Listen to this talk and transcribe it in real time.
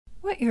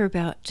What you're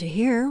about to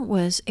hear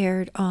was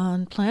aired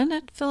on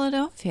Planet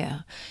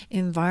Philadelphia,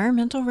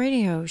 environmental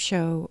radio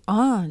show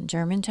on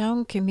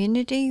Germantown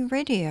Community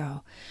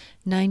Radio,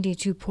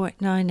 92.9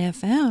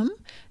 FM,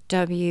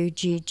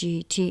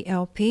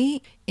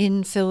 WGGTLP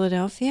in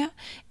Philadelphia,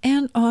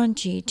 and on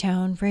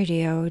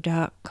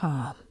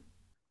gtownradio.com.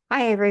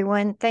 Hi,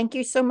 everyone. Thank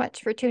you so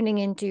much for tuning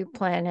into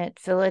Planet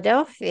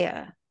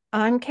Philadelphia.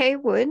 I'm Kay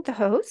Wood, the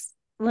host.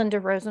 Linda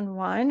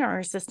Rosenwine, our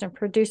assistant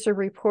producer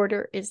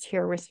reporter, is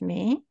here with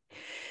me.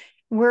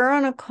 We're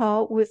on a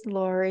call with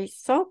Lori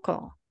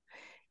Sokol.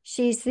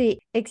 She's the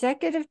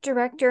executive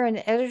director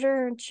and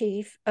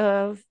editor-in-chief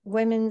of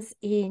Women's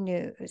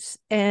E-News.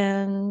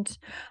 And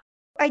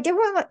I did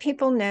want to let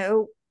people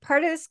know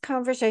part of this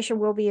conversation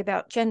will be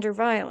about gender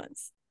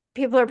violence.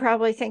 People are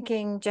probably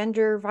thinking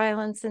gender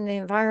violence in the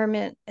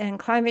environment and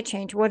climate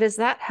change. What does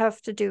that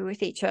have to do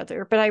with each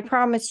other? But I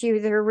promise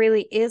you there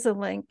really is a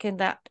link, and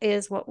that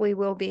is what we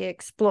will be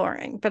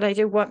exploring. But I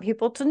do want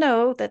people to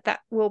know that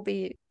that will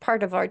be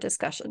part of our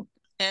discussion.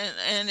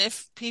 And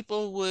if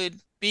people would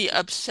be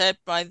upset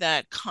by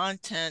that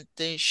content,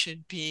 they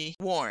should be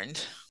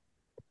warned.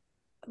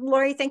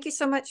 Lori, thank you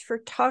so much for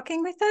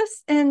talking with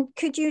us. And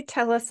could you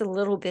tell us a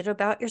little bit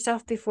about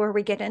yourself before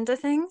we get into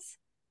things?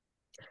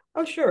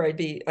 Oh, sure. I'd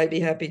be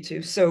happy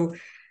to. So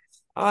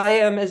I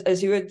am,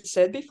 as you had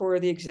said before,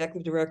 the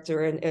executive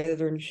director and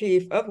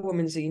editor-in-chief of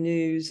Women's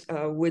E-News,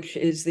 which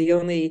is the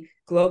only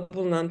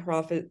global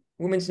nonprofit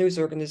women's news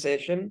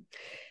organization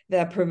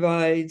that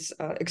provides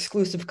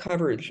exclusive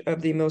coverage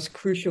of the most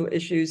crucial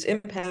issues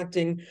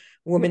impacting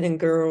women and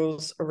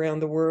girls around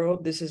the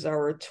world. This is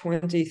our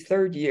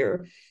 23rd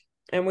year,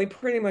 and we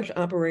pretty much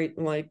operate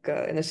like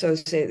an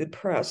Associated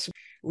Press.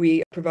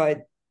 We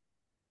provide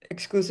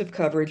exclusive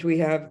coverage. We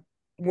have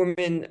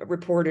women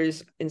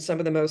reporters in some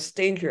of the most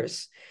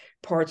dangerous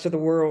parts of the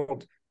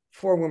world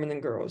for women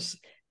and girls.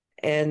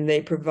 And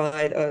they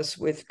provide us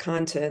with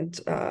content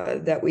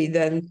that we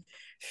then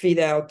feed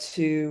out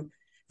to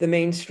the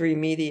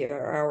mainstream media.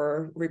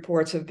 Our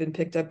reports have been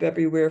picked up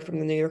everywhere from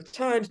the New York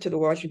Times to the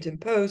Washington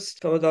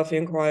Post, Philadelphia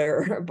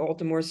Inquirer,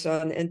 Baltimore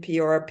Sun,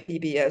 NPR,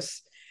 PBS,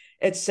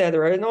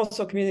 etc. And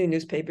also community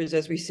newspapers,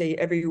 as we say,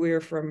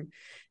 everywhere from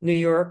New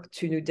York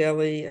to New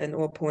Delhi and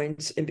all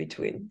points in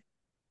between.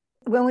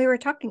 When we were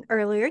talking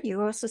earlier,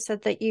 you also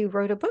said that you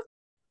wrote a book.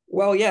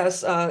 Well,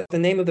 yes, the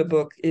name of the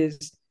book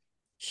is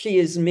She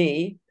Is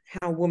Me,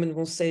 How Women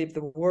Will Save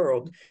the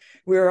World,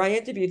 where I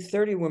interviewed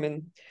 30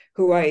 women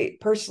who I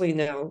personally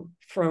know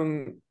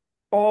from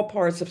all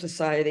parts of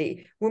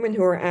society, women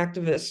who are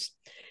activists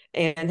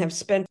and have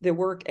spent their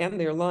work and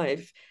their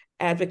life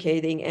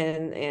advocating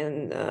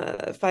and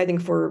fighting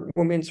for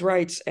women's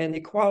rights and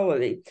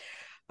equality.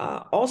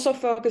 Also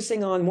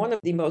focusing on one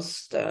of the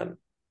most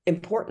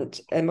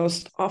important and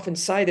most often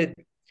cited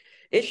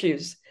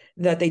issues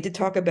that they did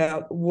talk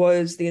about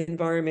was the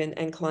environment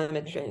and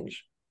climate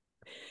change.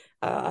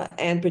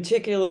 And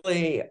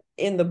particularly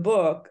in the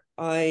book,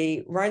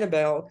 I write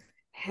about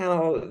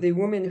how the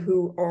women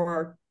who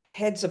are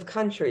heads of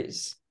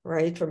countries,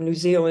 right, from New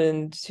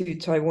Zealand to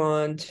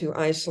Taiwan to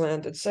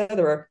Iceland,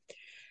 etc.,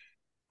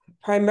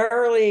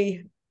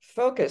 primarily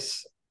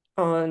focus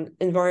on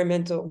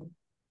environmental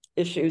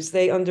issues.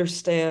 They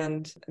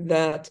understand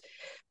that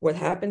what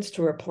happens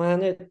to our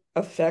planet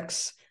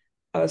affects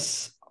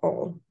us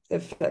all. It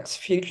affects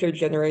future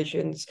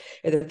generations.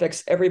 It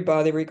affects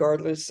everybody,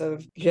 regardless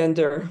of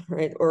gender,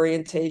 right,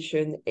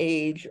 orientation,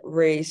 age,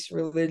 race,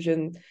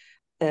 religion.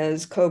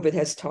 As COVID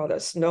has taught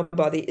us,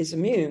 nobody is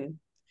immune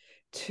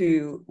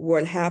to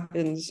what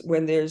happens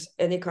when there's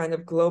any kind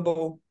of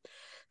global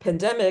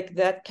pandemic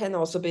that can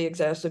also be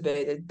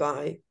exacerbated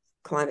by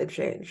climate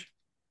change.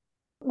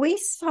 We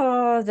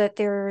saw that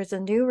there is a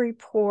new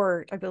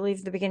report, I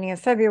believe the beginning of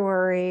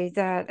February,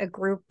 that a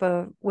group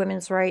of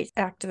women's rights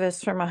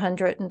activists from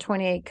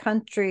 128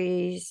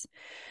 countries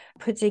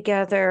put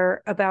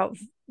together about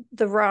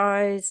the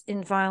rise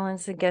in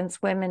violence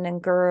against women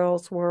and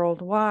girls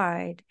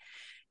worldwide,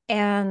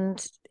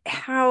 and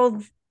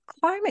how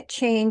climate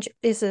change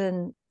is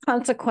a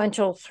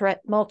consequential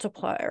threat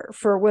multiplier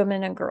for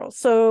women and girls.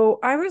 So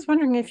I was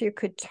wondering if you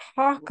could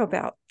talk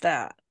about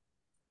that.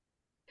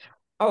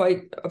 Oh,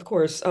 of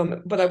course.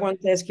 But I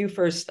wanted to ask you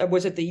first,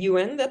 was it the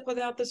UN that put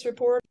out this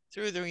report?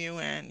 Through the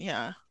UN,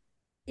 yeah.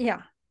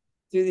 Yeah.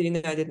 Through the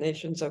United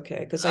Nations, okay.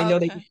 Because I know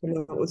they Okay. just came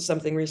out with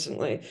something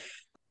recently.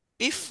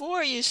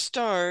 Before you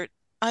start,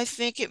 I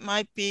think it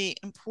might be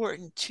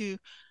important to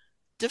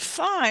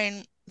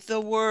define the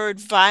word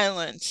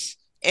violence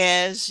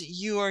as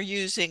you are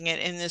using it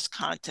in this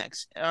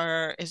context.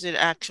 Or is it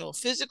actual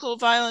physical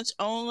violence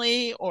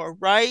only, or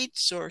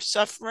rights, or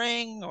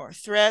suffering, or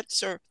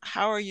threats, or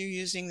how are you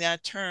using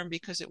that term?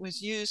 Because it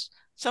was used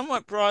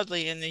somewhat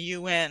broadly in the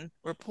UN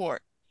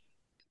report.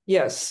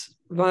 Yes,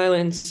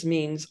 violence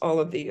means all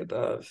of the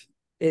above.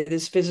 It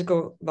is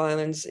physical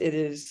violence. It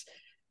is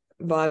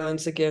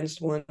violence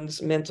against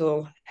one's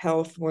mental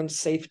health, one's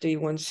safety,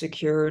 one's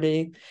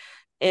security,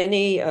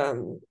 any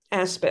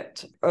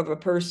aspect of a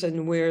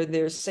person where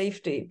their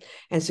safety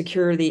and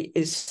security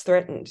is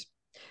threatened,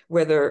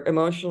 whether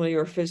emotionally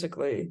or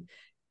physically,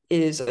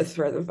 is a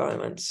threat of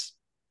violence.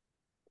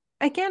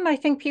 Again, I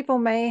think people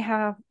may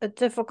have a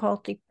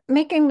difficulty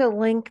making the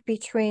link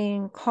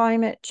between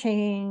climate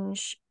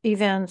change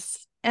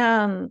events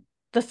and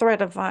the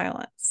threat of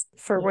violence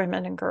for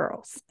women and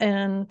girls.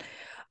 And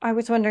I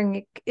was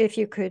wondering if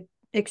you could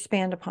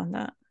expand upon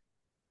that.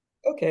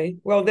 Okay,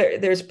 well,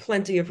 there's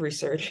plenty of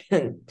research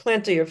and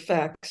plenty of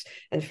facts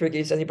and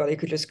figures. Anybody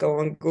could just go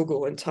on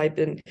Google and type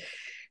in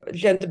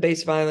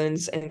gender-based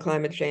violence and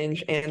climate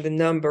change, and the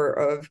number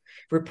of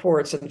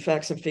reports and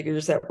facts and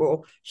figures that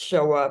will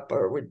show up,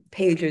 or with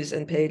pages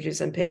and pages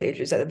and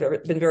pages that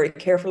have been very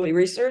carefully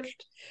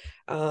researched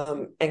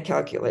and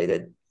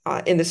calculated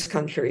in this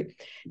country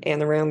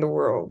and around the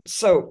world.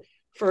 So,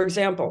 for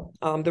example,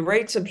 the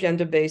rates of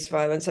gender-based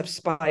violence have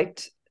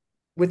spiked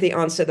with the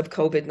onset of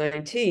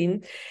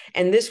COVID-19,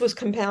 and this was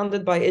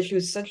compounded by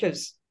issues such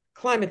as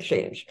climate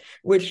change,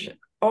 which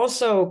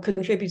also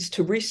contributes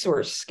to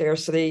resource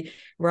scarcity,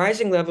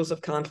 rising levels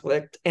of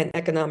conflict, and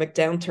economic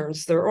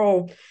downturns. They're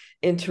all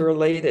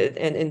interrelated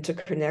and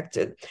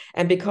interconnected.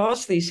 And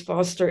because these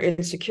foster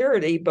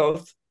insecurity,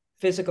 both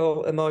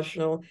physical,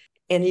 emotional,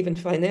 and even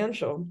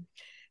financial,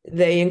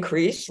 they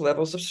increase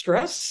levels of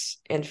stress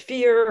and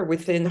fear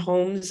within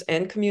homes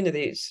and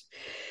communities,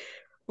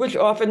 which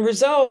often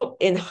result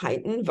in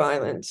heightened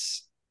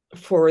violence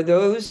for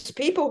those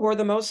people who are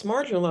the most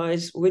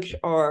marginalized, which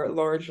are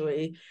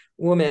largely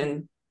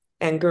women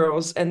and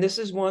girls. And this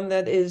is one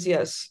that is,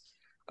 yes,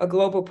 a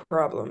global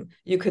problem.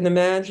 You can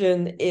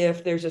imagine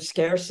if there's a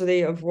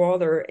scarcity of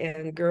water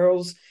and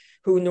girls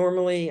who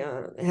normally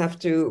have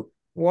to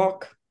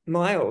walk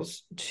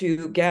miles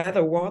to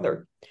gather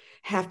water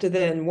have to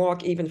then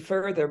walk even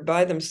further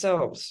by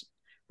themselves,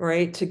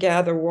 right, to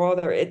gather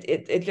water.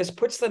 It just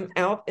puts them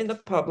out in the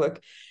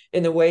public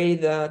in a way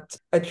that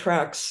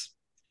attracts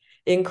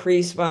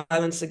increased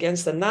violence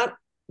against them, not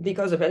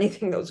because of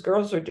anything those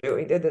girls are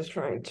doing. They're just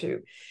trying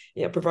to,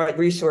 provide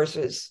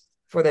resources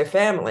for their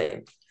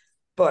family.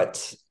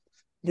 But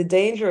the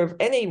danger of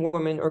any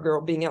woman or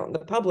girl being out in the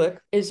public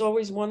is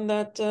always one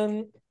that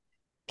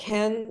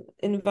can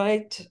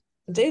invite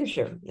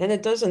danger, and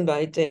it does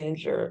invite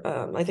danger.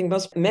 I think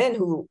most men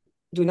who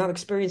do not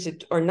experience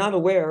it are not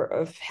aware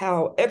of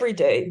how every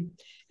day,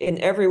 in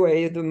every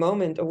way, the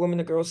moment a woman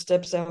or girl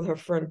steps out her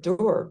front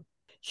door,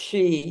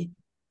 she,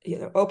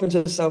 opens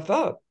herself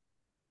up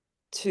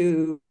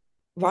to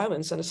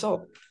violence and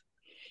assault.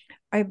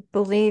 I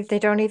believe they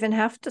don't even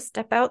have to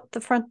step out the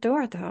front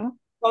door, though.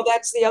 Well,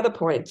 that's the other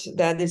point.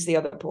 That is the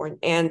other point.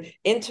 And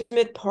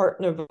intimate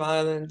partner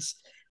violence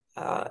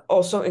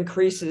also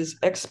increases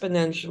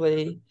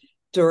exponentially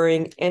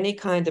during any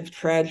kind of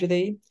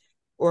tragedy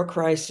or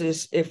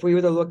crisis. If we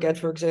were to look at,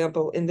 for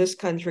example, in this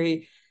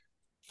country,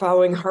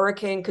 following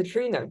Hurricane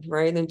Katrina,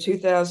 right, in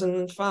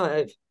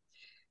 2005,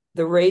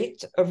 the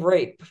rate of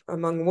rape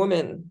among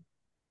women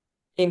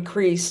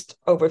increased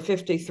over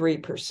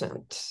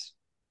 53%.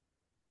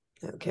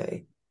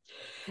 Okay.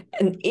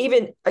 And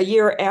even a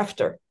year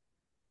after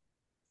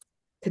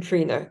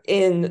Katrina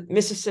in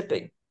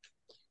Mississippi,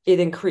 it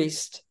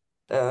increased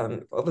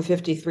over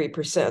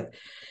 53%.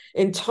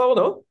 In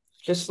total,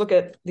 just look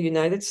at the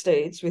United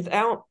States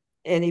without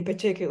any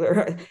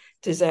particular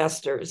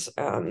disasters.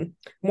 1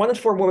 in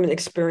 4 women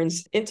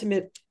experience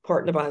intimate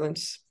partner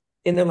violence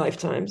in their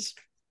lifetimes,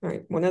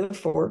 right? 1 out of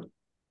 4.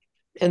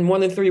 And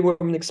 1 in 3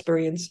 women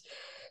experience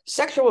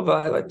sexual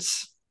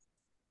violence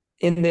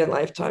in their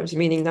lifetimes,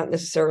 meaning not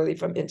necessarily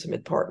from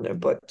intimate partner,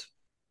 but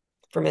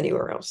from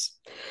anywhere else.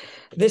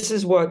 This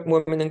is what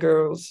women and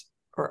girls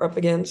are up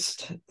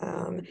against.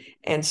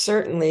 And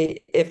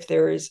certainly, if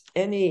there is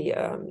any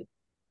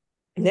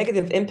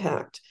negative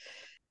impact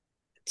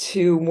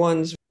to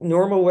one's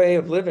normal way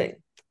of living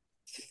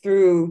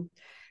through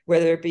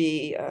whether it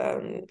be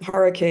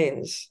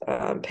hurricanes,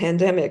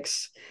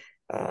 pandemics,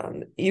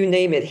 you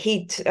name it,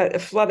 heat,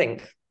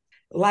 flooding,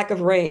 lack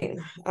of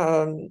rain,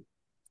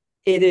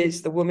 it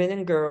is the women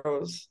and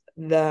girls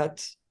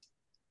that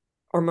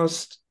are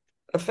most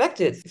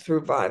affected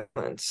through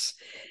violence.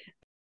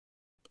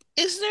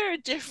 Is there a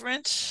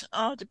difference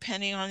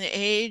depending on the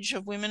age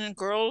of women and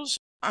girls?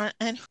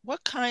 And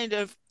what kind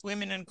of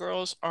women and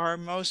girls are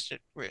most at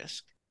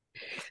risk?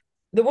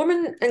 The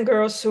women and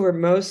girls who are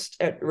most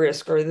at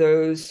risk are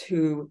those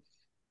who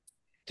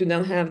do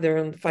not have their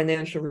own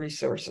financial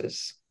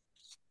resources.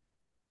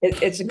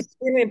 It's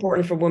extremely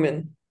important for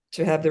women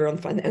to have their own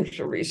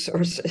financial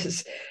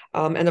resources.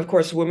 And of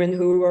course, women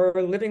who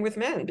are living with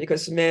men,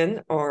 because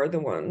men are the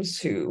ones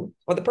who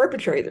are the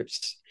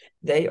perpetrators.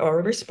 They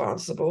are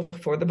responsible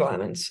for the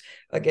violence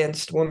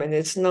against women.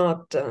 It's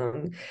not,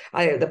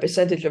 the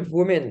percentage of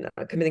women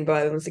committing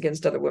violence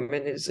against other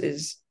women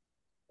is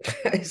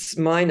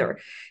minor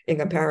in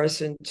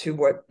comparison to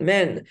what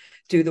men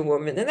do to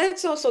women. And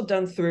that's also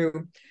done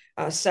through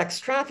sex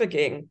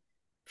trafficking.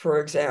 For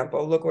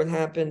example, look what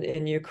happened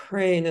in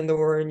Ukraine and the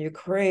war in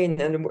Ukraine,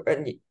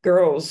 and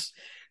girls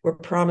were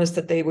promised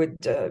that they would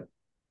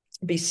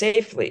be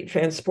safely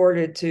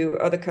transported to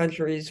other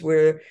countries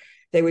where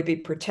they would be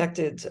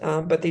protected.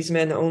 But these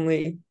men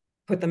only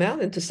put them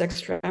out into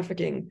sex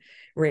trafficking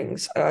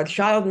rings.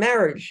 Child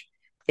marriage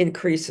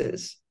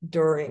increases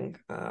during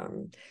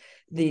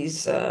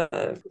these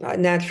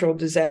natural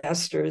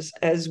disasters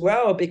as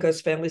well,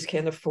 because families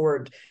can't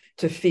afford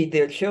to feed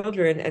their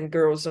children and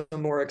girls are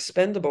more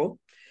expendable.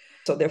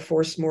 So they're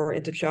forced more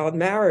into child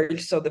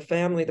marriage. So the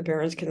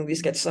parents can at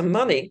least get some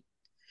money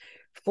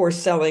for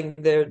selling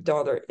their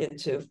daughter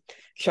into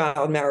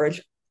child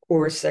marriage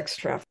or sex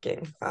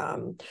trafficking.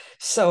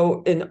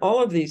 So in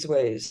all of these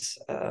ways,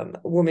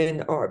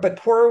 women are, but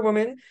poorer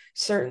women,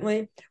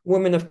 certainly,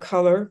 women of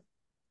color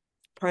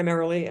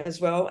primarily as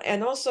well,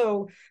 and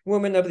also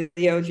women of the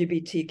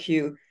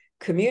LGBTQ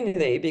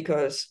community,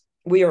 because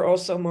we are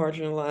also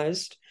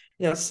marginalized.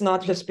 It's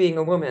not just being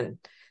a woman,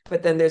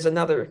 but then there's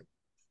another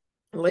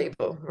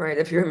label, right?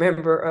 If you're a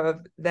member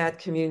of that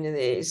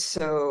community.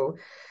 So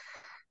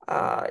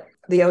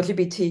the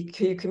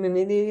LGBTQ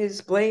community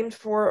is blamed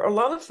for a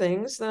lot of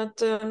things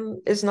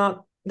that is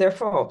not their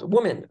fault.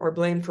 Women are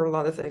blamed for a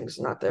lot of things,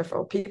 not their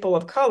fault. People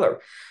of color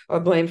are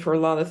blamed for a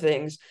lot of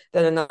things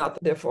that are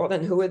not their fault.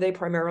 And who are they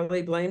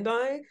primarily blamed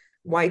by?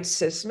 White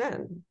cis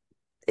men.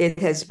 It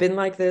has been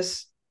like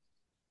this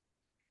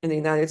in the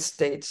United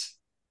States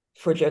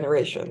for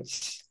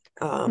generations.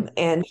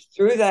 And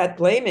through that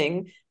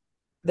blaming,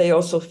 they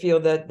also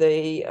feel that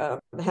they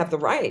have the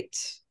right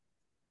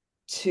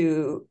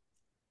to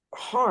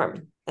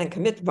harm and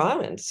commit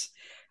violence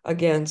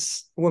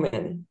against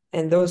women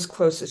and those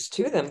closest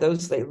to them,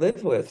 those they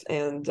live with.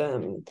 And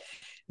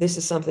this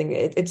is something,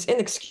 it's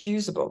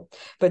inexcusable.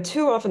 But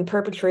too often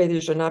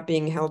perpetrators are not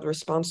being held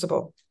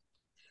responsible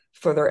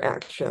for their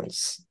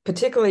actions,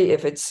 particularly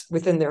if it's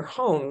within their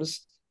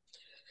homes,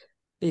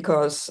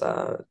 because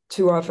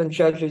too often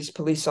judges,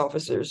 police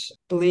officers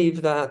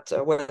believe that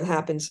what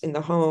happens in the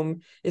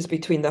home is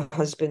between the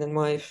husband and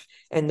wife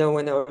and no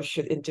one else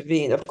should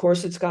intervene. Of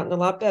course, it's gotten a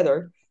lot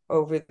better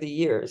over the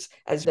years,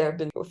 as there have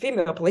been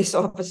female police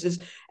officers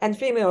and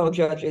female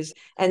judges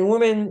and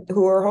women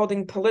who are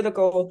holding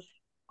political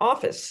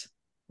office,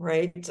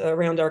 right,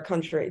 around our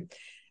country,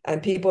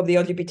 and people of the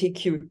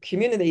LGBTQ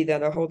community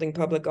that are holding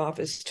public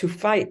office to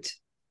fight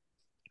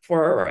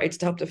for our rights,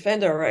 to help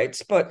defend our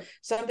rights. But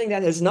something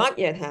that has not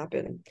yet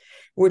happened,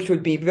 which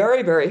would be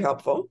very, very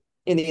helpful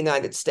in the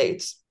United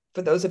States.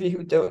 For those of you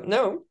who don't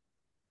know,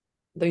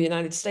 the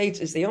United States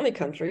is the only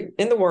country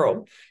in the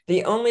world,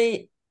 the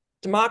only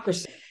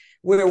democracy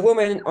where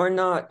women are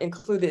not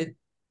included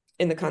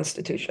in the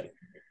Constitution.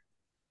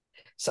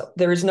 So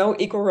there is no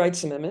Equal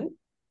Rights Amendment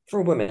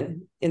for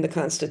women in the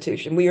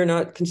Constitution. We are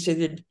not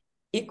considered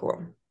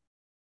equal.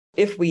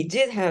 If we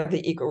did have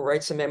the Equal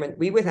Rights Amendment,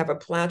 we would have a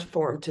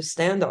platform to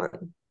stand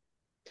on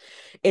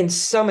in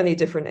so many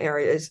different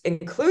areas,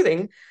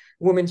 including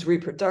women's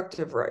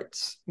reproductive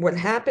rights. What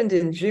happened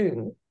in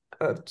June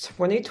of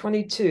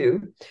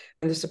 2022,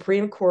 when the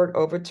Supreme Court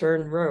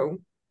overturned Roe,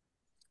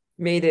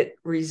 made it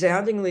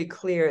resoundingly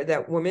clear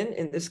that women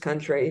in this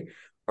country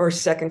are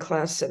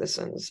second-class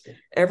citizens.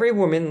 Every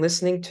woman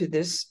listening to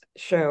this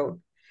show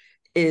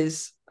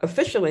is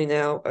officially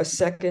now a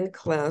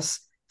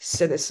second-class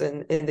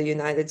citizen in the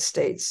United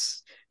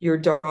States. Your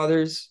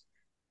daughters,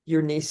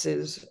 your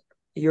nieces,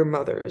 your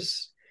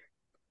mothers,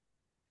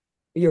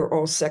 you're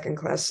all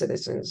second-class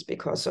citizens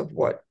because of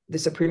what the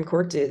Supreme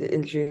Court did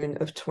in June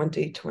of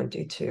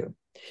 2022.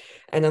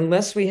 And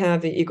unless we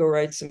have the Equal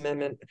Rights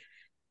Amendment,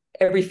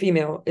 every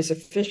female is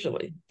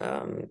officially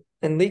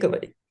and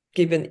legally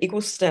given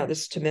equal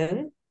status to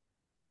men.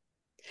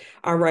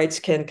 Our rights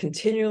can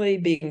continually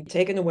be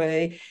taken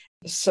away.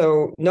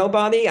 So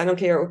nobody, I don't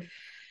care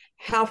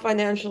how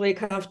financially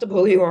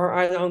comfortable you are,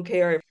 I don't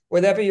care,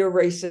 whatever your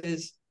race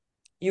is,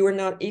 you are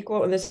not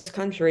equal in this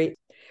country.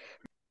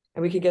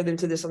 And we could get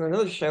into this on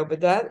another show,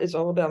 but that is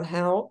all about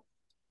how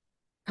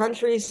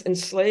countries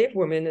enslave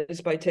women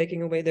is by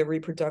taking away their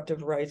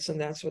reproductive rights. And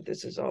that's what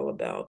this is all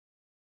about.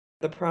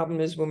 The problem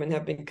is women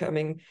have been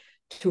becoming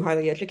too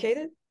highly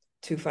educated,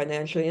 too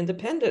financially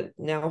independent,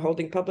 now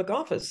holding public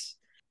office.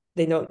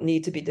 They don't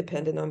need to be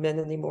dependent on men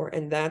anymore.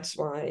 And that's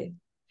why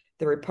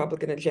the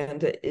Republican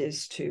agenda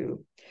is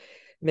to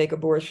make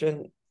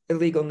abortion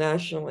illegal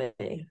nationally,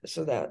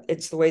 so that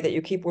it's the way that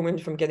you keep women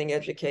from getting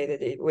educated,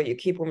 the way you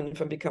keep women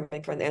from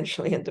becoming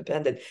financially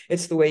independent.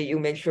 It's the way you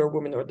make sure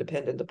women are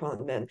dependent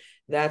upon men.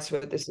 That's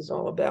what this is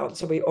all about.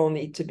 So we all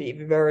need to be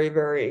very,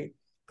 very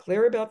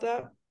clear about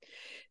that.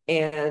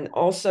 And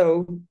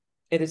also,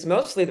 it is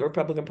mostly the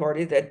Republican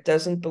Party that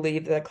doesn't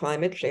believe that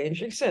climate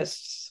change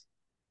exists,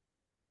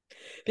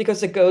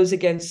 because it goes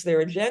against their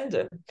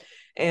agenda.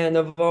 And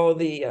of all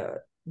the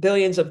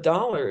billions of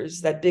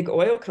dollars that big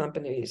oil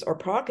companies are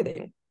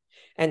pocketing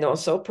and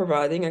also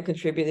providing and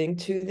contributing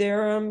to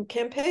their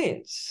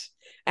campaigns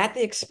at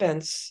the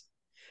expense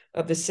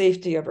of the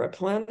safety of our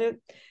planet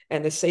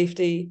and the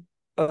safety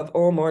of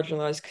all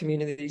marginalized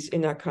communities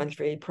in our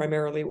country,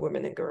 primarily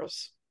women and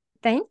girls.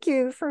 Thank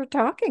you for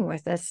talking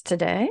with us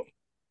today.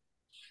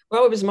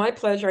 Well, it was my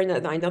pleasure. I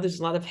know there's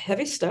a lot of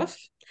heavy stuff,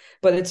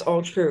 but it's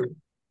all true.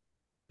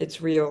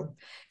 It's real.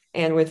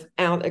 And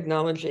without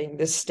acknowledging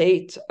the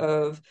state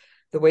of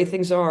the way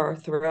things are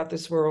throughout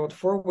this world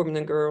for women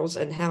and girls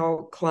and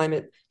how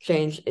climate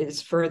change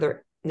is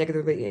further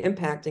negatively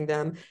impacting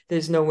them,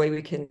 there's no way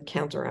we can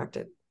counteract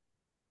it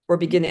or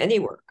begin any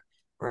work,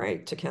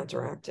 right, to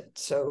counteract it.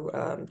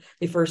 So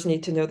we first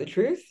need to know the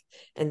truth,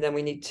 and then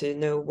we need to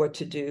know what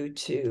to do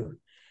to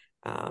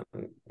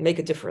make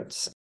a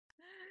difference.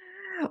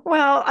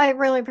 Well, I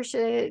really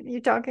appreciate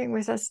you talking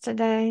with us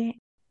today.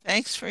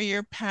 Thanks for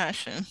your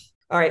passion.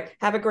 All right.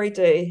 Have a great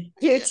day.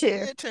 You too.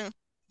 You too.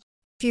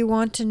 If you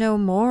want to know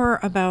more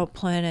about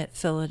Planet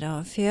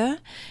Philadelphia,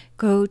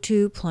 go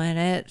to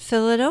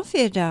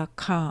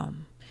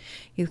planetphiladelphia.com.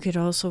 You could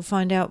also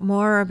find out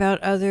more about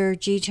other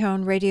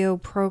G-Town Radio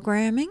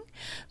programming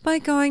by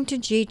going to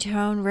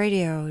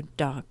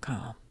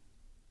gtownradio.com.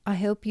 I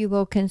hope you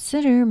will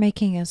consider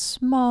making a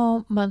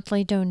small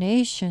monthly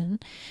donation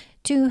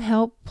to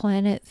help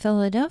Planet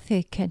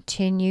Philadelphia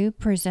continue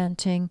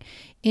presenting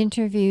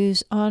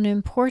interviews on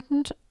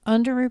important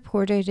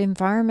underreported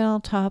environmental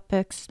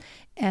topics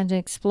and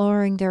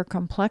exploring their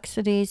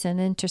complexities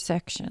and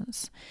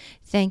intersections.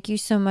 Thank you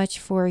so much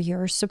for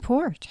your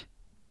support.